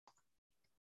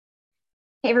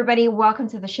Hey, everybody, welcome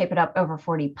to the Shape It Up Over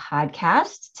 40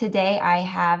 podcast. Today, I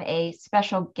have a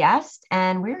special guest,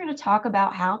 and we're going to talk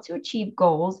about how to achieve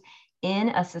goals in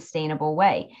a sustainable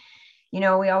way. You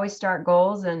know, we always start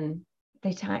goals and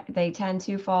they tend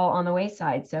to fall on the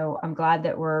wayside. So I'm glad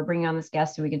that we're bringing on this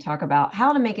guest so we can talk about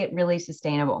how to make it really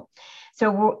sustainable.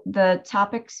 So the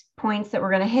topics points that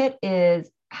we're going to hit is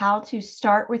how to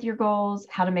start with your goals,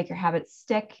 how to make your habits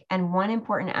stick, and one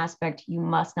important aspect you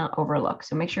must not overlook.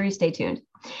 So make sure you stay tuned.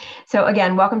 So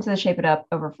again, welcome to the Shape It Up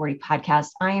Over 40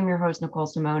 podcast. I am your host, Nicole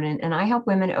Simonin, and I help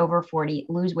women over 40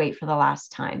 lose weight for the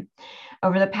last time.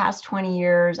 Over the past 20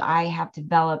 years, I have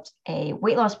developed a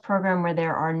weight loss program where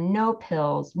there are no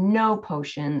pills, no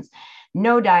potions,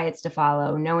 no diets to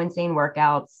follow, no insane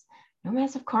workouts, no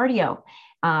massive cardio.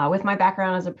 With my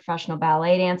background as a professional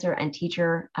ballet dancer and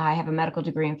teacher, I have a medical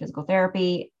degree in physical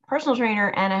therapy, personal trainer,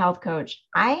 and a health coach.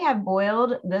 I have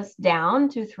boiled this down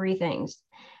to three things: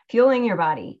 fueling your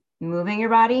body, moving your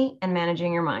body, and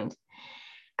managing your mind.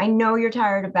 I know you're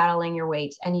tired of battling your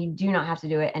weight and you do not have to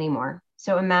do it anymore.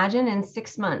 So imagine in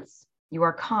 6 months, you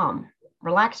are calm,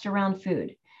 relaxed around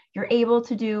food. You're able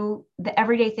to do the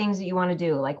everyday things that you want to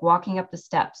do, like walking up the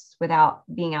steps without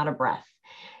being out of breath.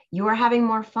 You are having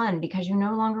more fun because you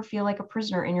no longer feel like a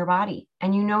prisoner in your body,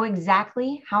 and you know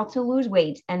exactly how to lose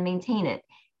weight and maintain it,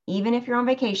 even if you're on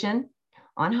vacation,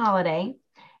 on holiday,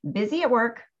 busy at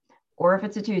work, or if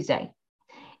it's a Tuesday.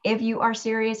 If you are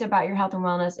serious about your health and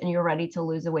wellness and you're ready to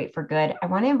lose the weight for good, I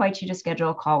want to invite you to schedule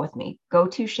a call with me. Go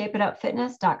to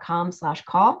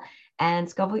shapeitupfitness.com/call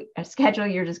and schedule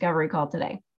your discovery call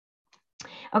today.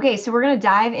 Okay, so we're going to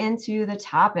dive into the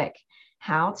topic: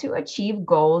 how to achieve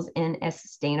goals in a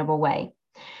sustainable way.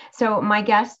 So my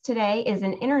guest today is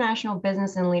an international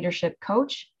business and leadership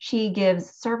coach. She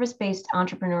gives service-based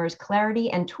entrepreneurs clarity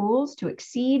and tools to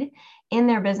exceed in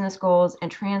their business goals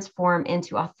and transform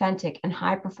into authentic and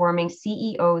high-performing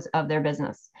CEOs of their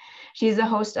business. She is a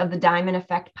host of the Diamond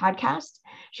Effect podcast.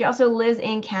 She also lives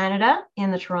in Canada,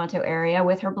 in the Toronto area,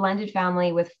 with her blended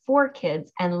family with 4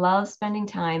 kids, and loves spending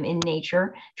time in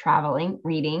nature, traveling,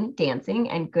 reading, dancing,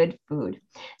 and good food.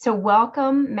 So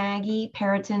welcome, Maggie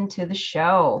Perrotin, to the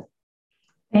show.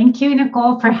 Thank you,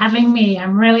 Nicole, for having me.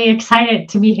 I'm really excited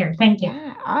to be here. Thank you.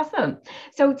 Yeah, awesome.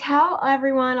 So tell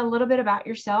everyone a little bit about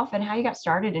yourself and how you got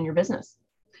started in your business.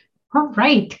 All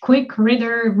right, quick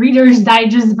Reader's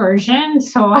Digest version.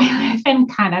 So I live in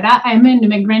Canada. I'm an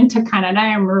immigrant to Canada.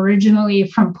 I'm originally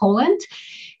from Poland.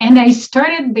 And I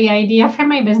started the idea for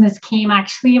my business came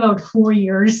actually about 4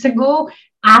 years ago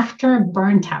after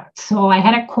burnt out. So I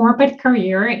had a corporate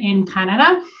career in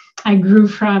Canada. I grew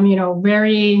from,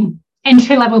 very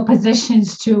entry level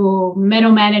positions to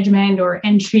middle management or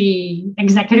entry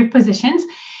executive positions.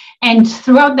 And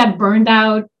throughout that burned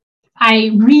out,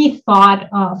 I rethought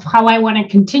of how I want to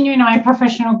continue in my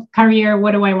professional career.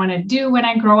 What do I want to do when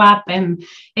I grow up? And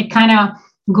it kind of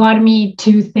got me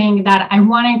to think that I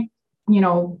want to,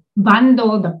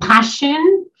 bundle the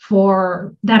passion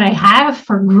for that I have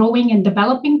for growing and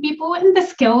developing people and the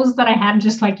skills that I have,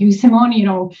 just like you, Simone.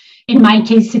 In my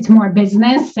case, it's more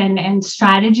business and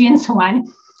strategy and so on,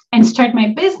 and start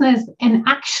my business. And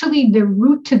actually, the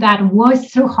route to that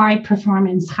was through high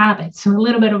performance habits. So, a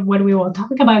little bit of what we will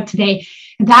talk about today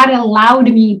that allowed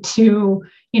me to,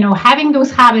 having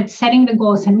those habits, setting the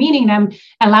goals and meeting them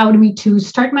allowed me to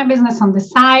start my business on the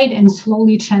side and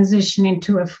slowly transition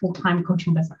into a full-time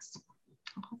coaching business.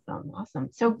 Awesome.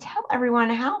 So, tell everyone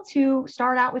how to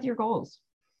start out with your goals.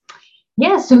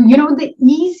 Yeah, so the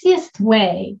easiest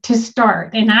way to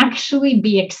start and actually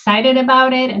be excited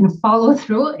about it and follow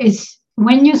through is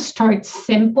when you start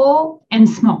simple and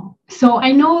small. So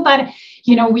I know that,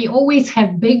 we always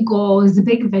have big goals,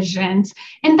 big visions,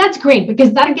 and that's great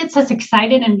because that gets us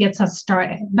excited and gets us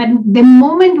started. But the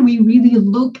moment we really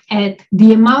look at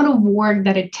the amount of work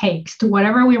that it takes to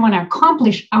whatever we want to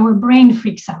accomplish, our brain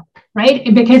freaks out, right?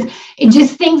 Because it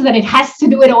just thinks that it has to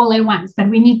do it all at once, that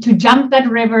we need to jump that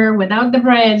river without the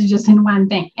bridge, just in one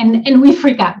thing. And we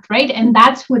freak out, right? And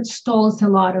that's what stalls a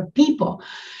lot of people.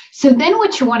 So then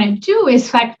what you want to do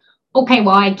is like, okay,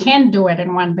 well, I can't do it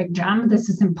in one big jump. This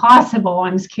is impossible.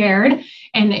 I'm scared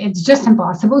and it's just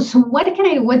impossible. So what can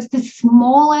I do? What's the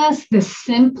smallest, the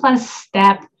simplest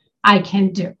step I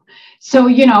can do? So,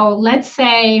 let's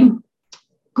say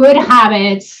good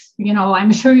habits,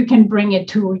 I'm sure you can bring it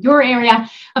to your area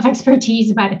of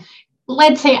expertise, but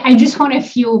let's say I just want to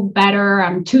feel better.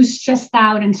 I'm too stressed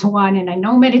out and so on. And I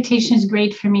know meditation is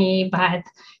great for me, but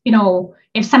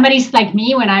if somebody's like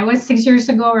me when I was 6 years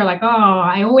ago, we're like, oh,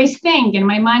 I always think and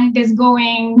my mind is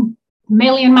going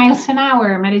 1,000,000 miles an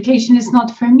hour. Meditation is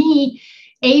not for me.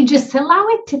 A, just allow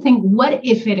it to think, what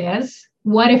if it is?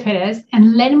 What if it is?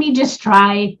 And let me just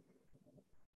try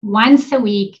once a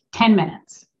week, 10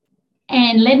 minutes.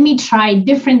 And let me try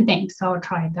different things. So I'll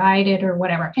try guided or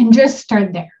whatever, and just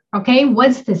start there. Okay.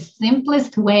 What's the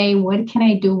simplest way? What can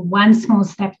I do? One small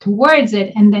step towards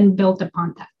it, and then build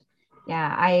upon that.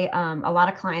 Yeah, a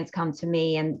lot of clients come to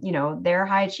me and, they're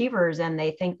high achievers and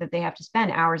they think that they have to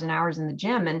spend hours and hours in the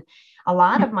gym. And a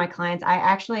lot of my clients, I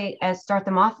actually start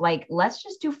them off like, let's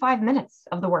just do 5 minutes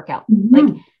of the workout.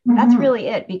 Like, that's really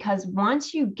it. Because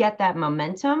once you get that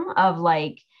momentum of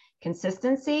like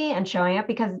consistency and showing up,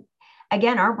 because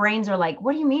again, our brains are like,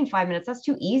 what do you mean 5 minutes? That's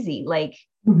too easy. Like,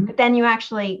 but then you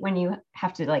actually, when you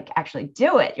have to like actually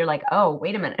do it, you're like, oh,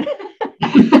 wait a minute.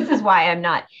 This is why I'm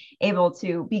not able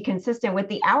to be consistent with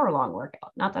the hour-long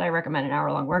workout. Not that I recommend an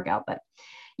hour-long workout, but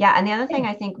yeah. And the other thing,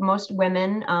 I think most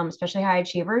women, especially high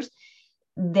achievers,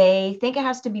 they think it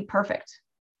has to be perfect.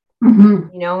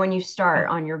 When you start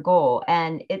on your goal,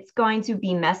 and it's going to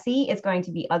be messy, it's going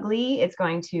to be ugly, it's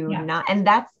going to not, and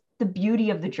that's the beauty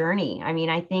of the journey. I mean,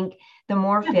 I think the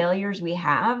more failures we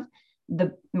have,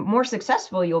 the more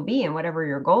successful you'll be in whatever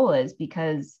your goal is,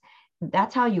 because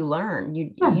that's how you learn.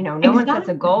 No one sets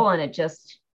a goal and it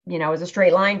just, is a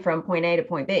straight line from point A to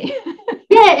point B.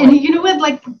 Yeah. And you know what,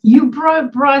 like you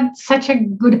brought such a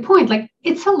good point. Like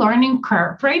it's a learning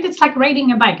curve, right? It's like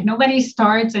riding a bike. Nobody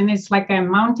starts and it's like a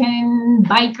mountain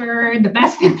biker, the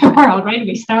best in the world, right?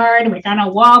 We start, we kind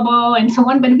of wobble and so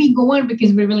on, but we go on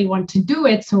because we really want to do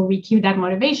it. So we keep that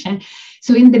motivation.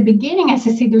 So in the beginning, as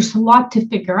I say, there's a lot to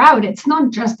figure out. It's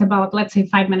not just about, let's say,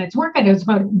 5 minutes workout. It's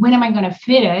about when am I going to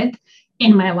fit it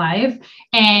in my life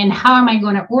and how am I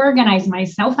going to organize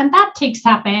myself? And that takes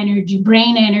up energy,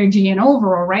 brain energy, and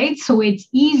overall, right? So it's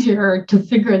easier to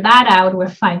figure that out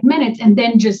with 5 minutes and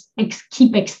then just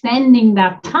keep extending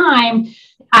that time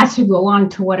as you go on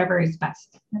to whatever is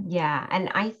best. Yeah. And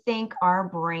I think our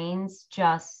brains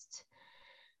just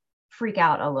freak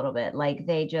out a little bit. Like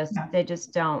they just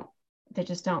don't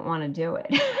want to do it.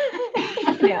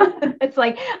 It's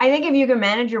like, I think if you can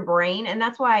manage your brain, and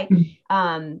that's why,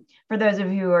 for those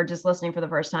of you who are just listening for the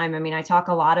first time, I mean, I talk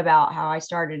a lot about how I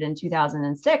started in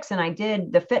 2006 and I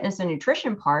did the fitness and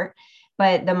nutrition part,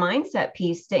 but the mindset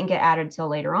piece didn't get added till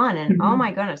later on. And oh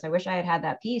my goodness, I wish I had had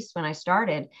that piece when I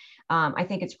started. I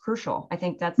think it's crucial. I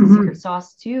think that's the secret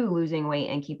sauce to losing weight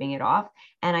and keeping it off.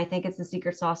 And I think it's the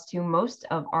secret sauce to most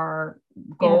of our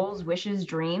goals, wishes,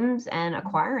 dreams, and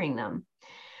acquiring them.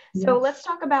 So let's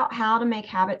talk about how to make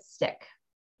habits stick.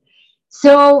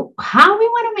 So how we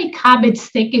want to make habits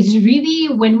stick is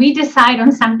really when we decide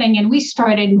on something and we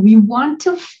started, we want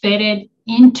to fit it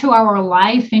into our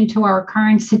life, into our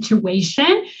current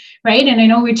situation, right? And I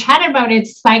know we chatted about it.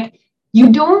 It's like,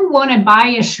 you don't want to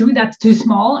buy a shoe that's too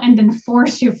small and then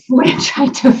force your foot and try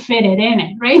to fit it in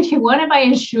it, right? You want to buy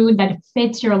a shoe that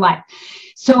fits your life.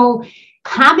 So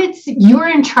habits, you're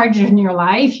in charge in your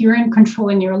life, you're in control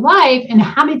in your life, and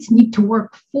habits need to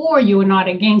work for you and not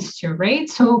against you, right?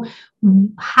 So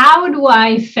how do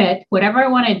I fit whatever I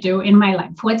want to do in my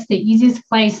life? What's the easiest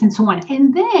place and so on?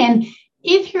 And then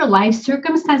if your life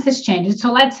circumstances change,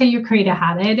 so let's say you create a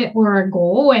habit or a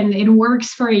goal and it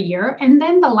works for a year, and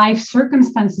then the life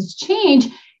circumstances change,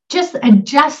 just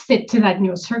adjust it to that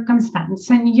new circumstance.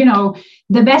 And,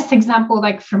 the best example,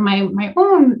 like from my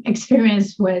own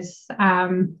experience was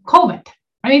COVID,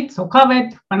 right? So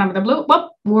COVID, went out of the blue,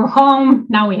 whoop, we're home.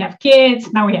 Now we have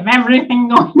kids. Now we have everything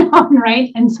going on, right?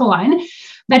 And so on.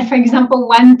 But for example,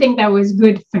 one thing that was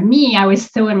good for me, I was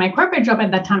still in my corporate job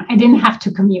at that time. I didn't have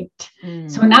to commute.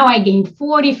 So now I gained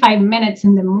 45 minutes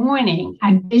in the morning,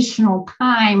 additional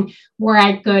time where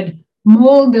I could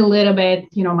mold a little bit,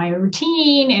 my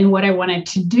routine and what I wanted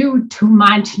to do to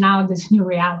match now this new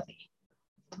reality.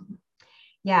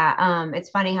 Yeah. It's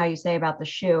funny how you say about the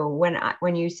shoe.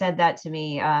 When you said that to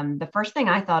me, the first thing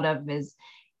I thought of is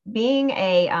being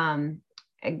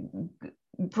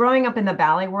growing up in the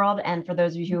ballet world. And for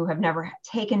those of you who have never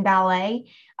taken ballet,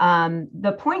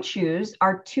 the point shoes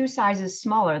are 2 sizes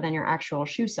smaller than your actual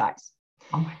shoe size.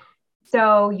 Oh my God.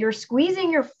 So you're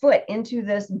squeezing your foot into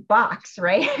this box,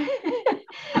 right?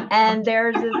 And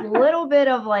there's this little bit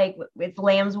of like, it's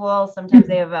lamb's wool. Sometimes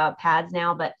they have pads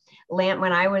now, but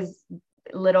when I was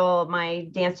little, my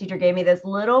dance teacher gave me this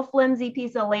little flimsy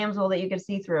piece of lamb's wool that you could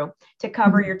see through to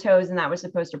cover your toes. And that was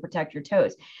supposed to protect your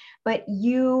toes. But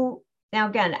now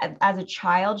again, as a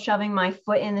child, shoving my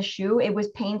foot in the shoe, it was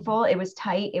painful. It was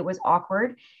tight. It was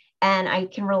awkward. And I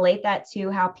can relate that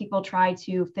to how people try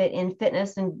to fit in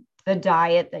fitness and the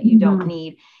diet that you don't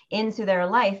need into their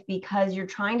life, because you're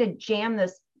trying to jam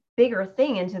this bigger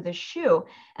thing into the shoe.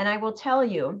 And I will tell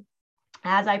you,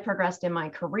 as I progressed in my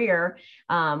career,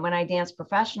 when I danced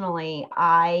professionally,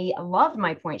 I loved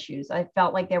my point shoes. I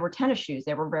felt like they were tennis shoes.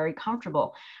 They were very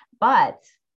comfortable. But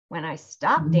when I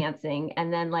stopped dancing,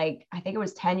 and then like, I think it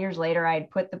was 10 years later, I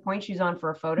had put the point shoes on for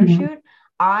a photo shoot.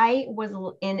 I was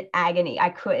in agony. I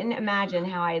couldn't imagine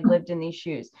how I had lived in these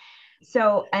shoes.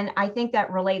 So, and I think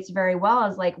that relates very well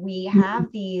as like we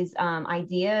have these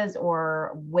ideas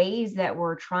or ways that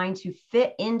we're trying to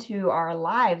fit into our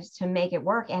lives to make it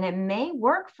work. And it may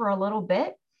work for a little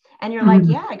bit. And you're like,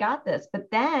 yeah, I got this. But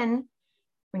then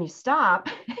when you stop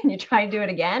and you try to do it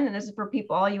again, and this is for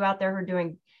people, all you out there who are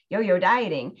doing yo-yo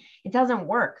dieting, it doesn't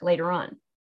work later on.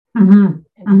 It's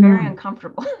very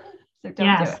uncomfortable. So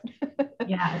don't do it.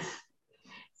 Yes.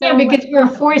 So because we're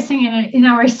forcing in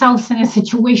ourselves in a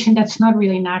situation that's not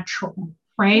really natural,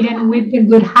 right? And with the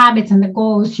good habits and the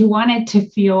goals, you want it to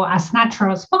feel as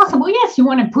natural as possible. Yes, you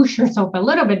want to push yourself a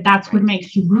little bit. That's what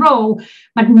makes you grow,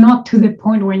 but not to the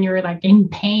point when you're like in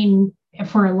pain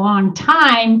for a long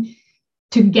time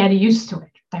to get used to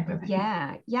it type of thing.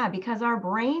 Yeah. Because our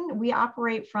brain, we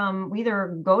operate from, we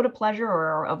either go to pleasure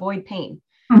or avoid pain.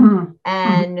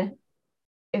 And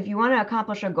if you want to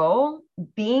accomplish a goal,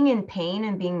 being in pain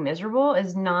and being miserable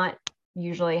is not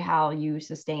usually how you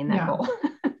sustain that goal.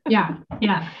 Yeah.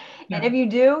 And if you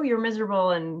do, you're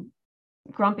miserable and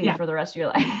grumpy for the rest of your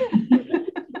life.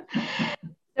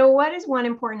 So what is one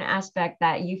important aspect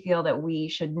that you feel that we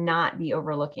should not be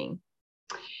overlooking?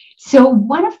 So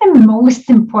one of the most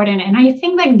important, and I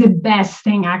think like the best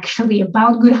thing actually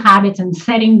about good habits and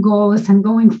setting goals and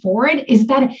going forward is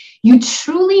that you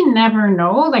truly never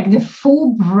know like the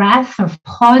full breadth of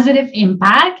positive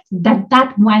impact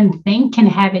that one thing can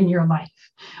have in your life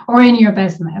or in your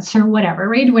business or whatever,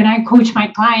 right? When I coach my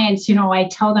clients, I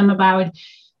tell them about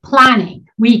planning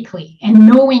weekly and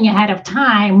knowing ahead of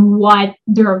time what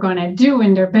they're going to do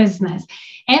in their business.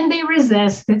 And they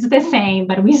resist. It's the same,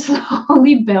 but we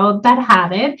slowly build that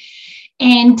habit.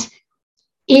 And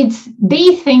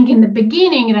they think in the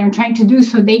beginning they're trying to do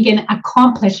so they can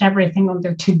accomplish everything on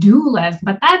their to-do list,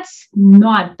 but that's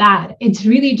not that. It's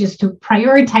really just to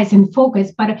prioritize and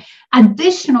focus. But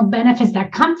additional benefits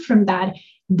that come from that,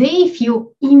 they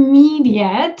feel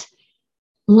immediate,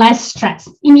 less stress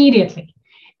immediately.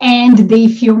 And they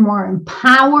feel more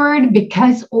empowered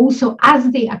because also as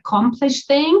they accomplish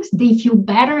things, they feel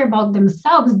better about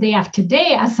themselves day after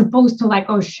day, as opposed to like,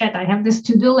 oh shit, I have this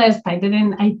to-do list.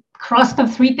 I crossed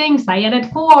off 3 things. I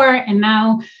added 4 and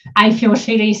now I feel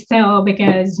shitty still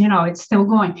because, it's still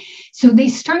going. So they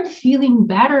start feeling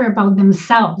better about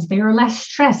themselves. They are less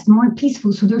stressed, more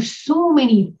peaceful. So there's so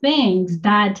many things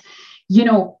that,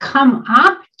 come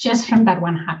up just from that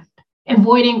one habit.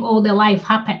 Avoiding all the life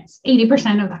happens.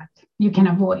 80% of that you can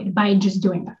avoid by just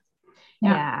doing that.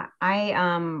 Yeah. I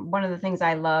one of the things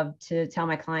I love to tell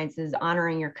my clients is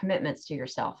honoring your commitments to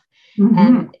yourself.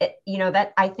 And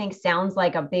that I think sounds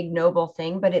like a big noble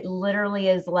thing, but it literally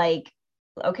is like,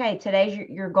 okay, today's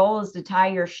your goal is to tie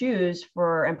your shoes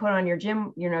and put on your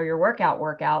gym, your workout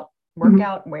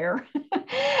wear.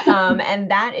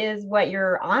 And that is what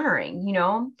you're honoring.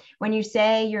 When you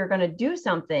say you're going to do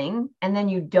something and then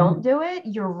you don't do it,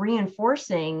 you're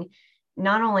reinforcing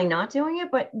not only not doing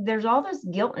it, but there's all this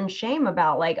guilt and shame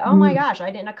about like, oh my gosh,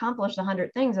 I didn't accomplish the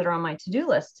 100 things that are on my to-do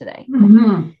list today.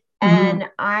 And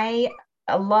I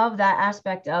love that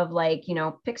aspect of like,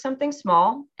 pick something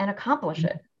small and accomplish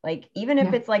it. Like, even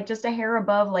if it's like just a hair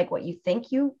above, like what you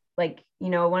think you like,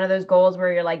 one of those goals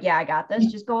where you're like, yeah, I got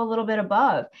this, just go a little bit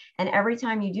above. And every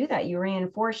time you do that, you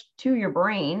reinforce to your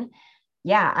brain,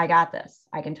 yeah, I got this.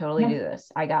 I can totally do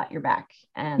this. I got your back.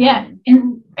 And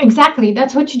and exactly.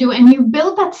 That's what you do. And you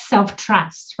build that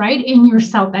self-trust, right? In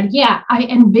yourself that,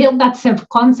 and build that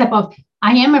self-concept of,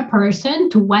 I am a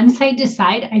person to once I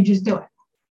decide, I just do it.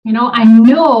 I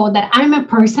know that I'm a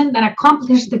person that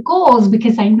accomplished the goals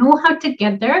because I know how to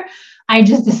get there. I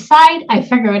just decide, I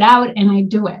figure it out, and I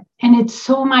do it. And it's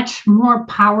so much more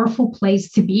powerful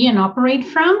place to be and operate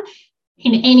from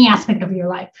in any aspect of your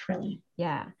life, really.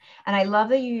 Yeah. And I love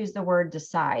that you use the word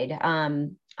decide.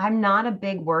 I'm not a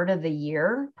big word of the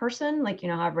year person. Like,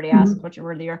 how everybody asks what's your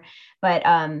word of the year, but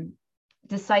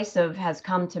decisive has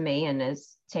come to me and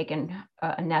has taken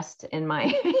a nest in my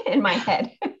in my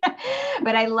head.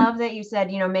 But I love that you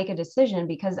said, make a decision,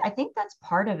 because I think that's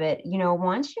part of it.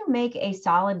 Once you make a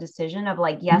solid decision of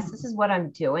like, yes, this is what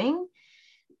I'm doing,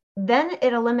 then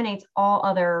it eliminates all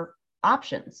other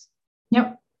options.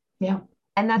 Yep. Yeah.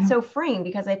 And that's so freeing,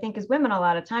 because I think as women, a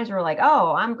lot of times we're like,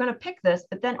 oh, I'm going to pick this,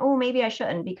 but then, oh, maybe I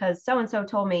shouldn't because so-and-so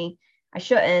told me I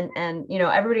shouldn't. And,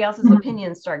 everybody else's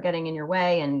opinions start getting in your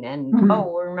way. And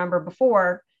oh, remember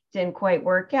before didn't quite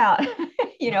work out,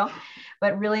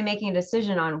 but really making a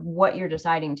decision on what you're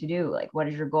deciding to do. Like, what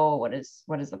is your goal? What is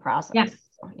the process? Yeah. So,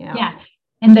 Yeah.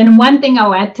 And then one thing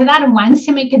I'll add to that, once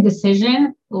you make a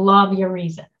decision, love your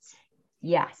reasons.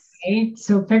 Yes. Okay?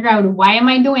 So figure out, why am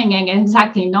I doing it?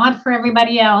 Exactly. Not for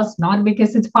everybody else, not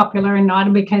because it's popular,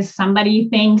 not because somebody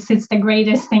thinks it's the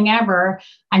greatest thing ever.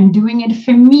 I'm doing it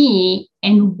for me.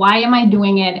 And why am I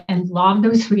doing it? And love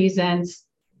those reasons.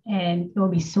 And it will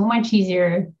be so much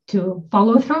easier to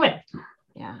follow through it.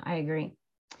 Yeah, I agree.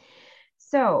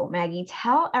 So, Maggie,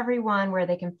 tell everyone where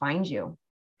they can find you.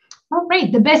 All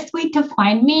right. The best way to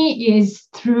find me is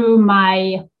through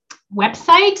my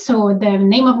website. So the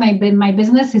name of my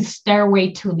business is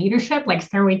Stairway to Leadership, like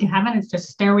Stairway to Heaven. It's just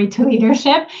Stairway to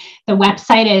Leadership. The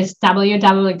website is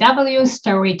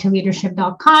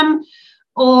www.stairwaytoleadership.com.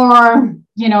 Or,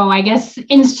 I guess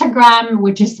Instagram,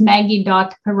 which is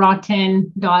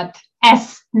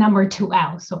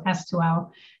maggie.perrotin.s2l. So S2L,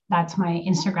 that's my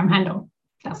Instagram handle.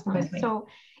 That's the best way. So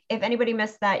if anybody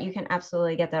missed that, you can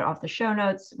absolutely get that off the show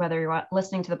notes. Whether you're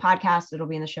listening to the podcast, it'll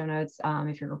be in the show notes.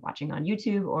 If you're watching on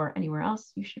YouTube or anywhere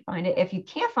else, you should find it. If you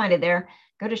can't find it there,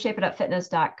 go to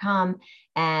shapeitupfitness.com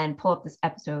and pull up this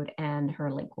episode, and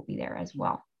her link will be there as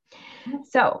well.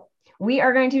 So we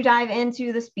are going to dive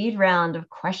into the speed round of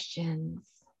questions.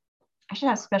 I should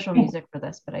have special music for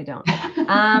this, but I don't.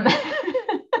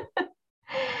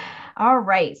 All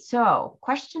right. So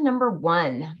question number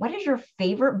 1, what is your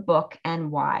favorite book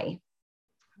and why?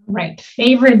 Right.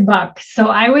 Favorite book. So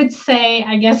I would say,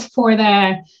 I guess for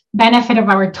the benefit of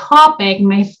our topic,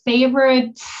 my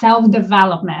favorite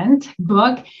self-development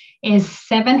book is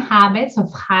 7 Habits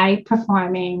of High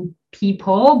Performing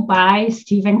People by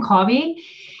Stephen Covey.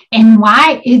 And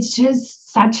why? It's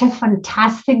just such a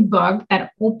fantastic book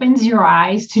that opens your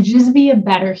eyes to just be a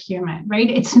better human, right?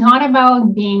 It's not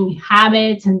about being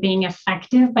habits and being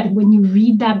effective, but when you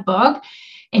read that book,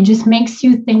 it just makes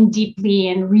you think deeply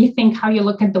and rethink how you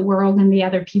look at the world and the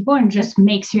other people, and just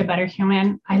makes you a better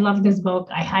human. I love this book.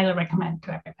 I highly recommend it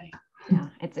to everybody. Yeah,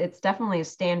 it's definitely a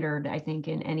standard, I think,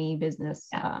 in any business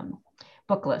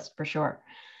book list for sure.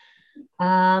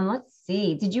 Let's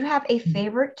see. Did you have a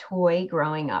favorite toy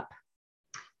growing up?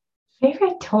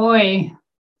 Favorite toy?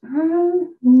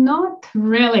 Not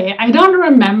really. I don't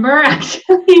remember,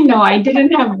 actually. No, I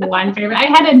didn't have one favorite. I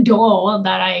had a doll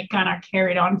that I kind of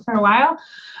carried on for a while.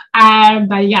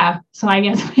 But yeah, so I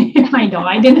guess my doll.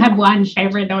 I didn't have one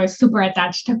favorite that I was super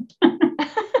attached to.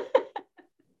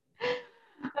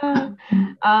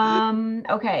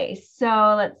 Okay,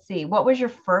 so let's see. What was your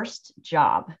first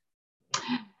job?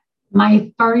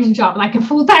 My first job, like a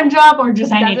full-time job or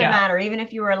just any job? Doesn't matter. Even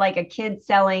if you were like a kid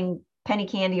selling penny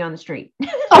candy on the street.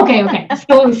 Okay.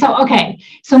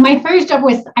 So my first job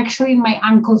was actually in my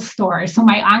uncle's store. So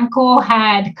my uncle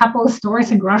had a couple of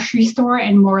stores, a grocery store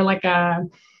and more like a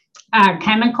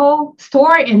chemical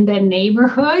store in the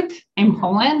neighborhood in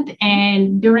Poland.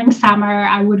 And during summer,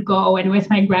 I would go, and with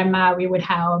my grandma, we would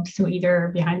help. So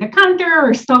either behind the counter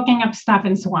or stocking up stuff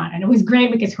and so on. And it was great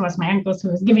because he was my uncle, so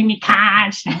he was giving me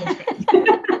cash. And it was great.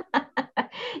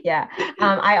 Yeah.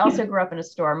 I also grew up in a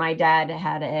store. My dad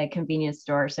had a convenience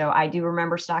store. So I do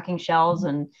remember stocking shelves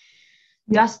and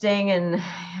dusting and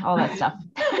all that stuff.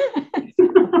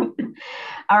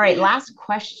 All right. Last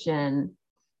question.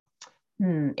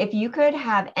 If you could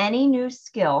have any new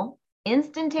skill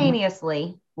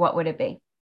instantaneously, what would it be?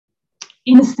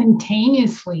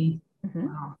 Instantaneously.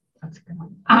 Wow, that's a good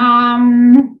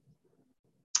one.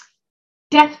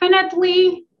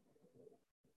 Definitely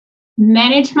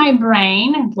manage my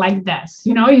brain like this.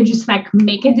 You just like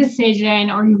make a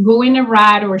decision, or you go in a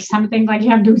rut or something, like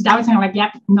you have those doubts and you're like,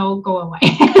 yep, no, go away.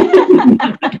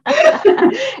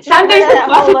 Sometimes it's a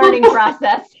whole learning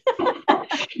process.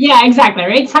 Yeah, exactly.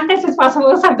 Right. Sometimes it's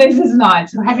possible, sometimes it's not.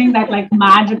 So having that like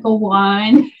magical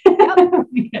one, that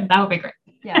would be great.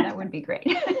 Yeah, that would be great.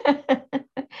 All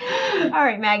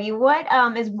right, Maggie, what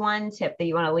is one tip that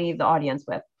you want to leave the audience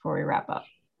with before we wrap up?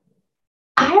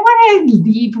 I want to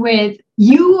leave with,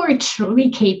 you are truly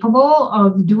capable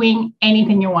of doing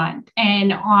anything you want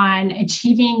and on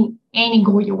achieving any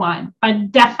goal you want.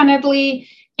 But definitely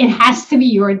it has to be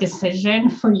your decision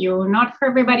for you, not for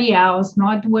everybody else,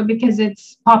 not because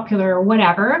it's popular or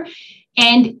whatever.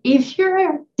 And if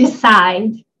you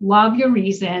decide, love your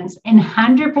reasons, and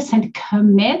 100%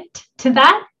 commit to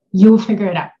that, you'll figure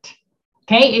it out.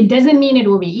 Okay. It doesn't mean it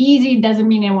will be easy. It doesn't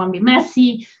mean it won't be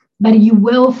messy, but you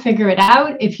will figure it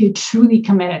out if you truly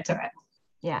committed to it.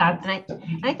 Yeah. And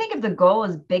I think if the goal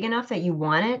is big enough that you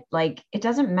want it, like, it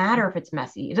doesn't matter if it's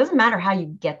messy. It doesn't matter how you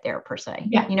get there per se.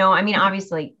 Yeah. I mean,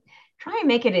 obviously try and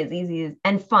make it as easy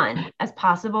and fun as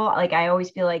possible. Like I always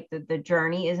feel like the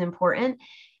journey is important,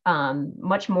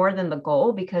 much more than the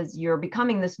goal, because you're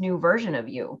becoming this new version of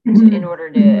you in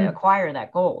order to acquire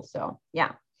that goal. So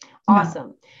yeah,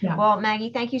 awesome. Yeah. Well,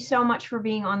 Maggie, thank you so much for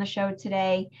being on the show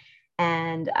today.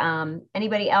 And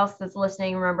anybody else that's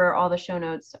listening, remember all the show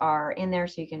notes are in there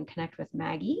so you can connect with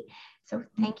Maggie. So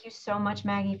thank you so much,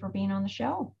 Maggie, for being on the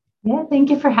show. Yeah, thank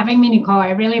you for having me, Nicole.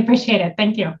 I really appreciate it.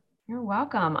 Thank you. You're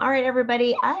welcome. All right,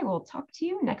 everybody. I will talk to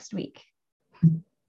you next week.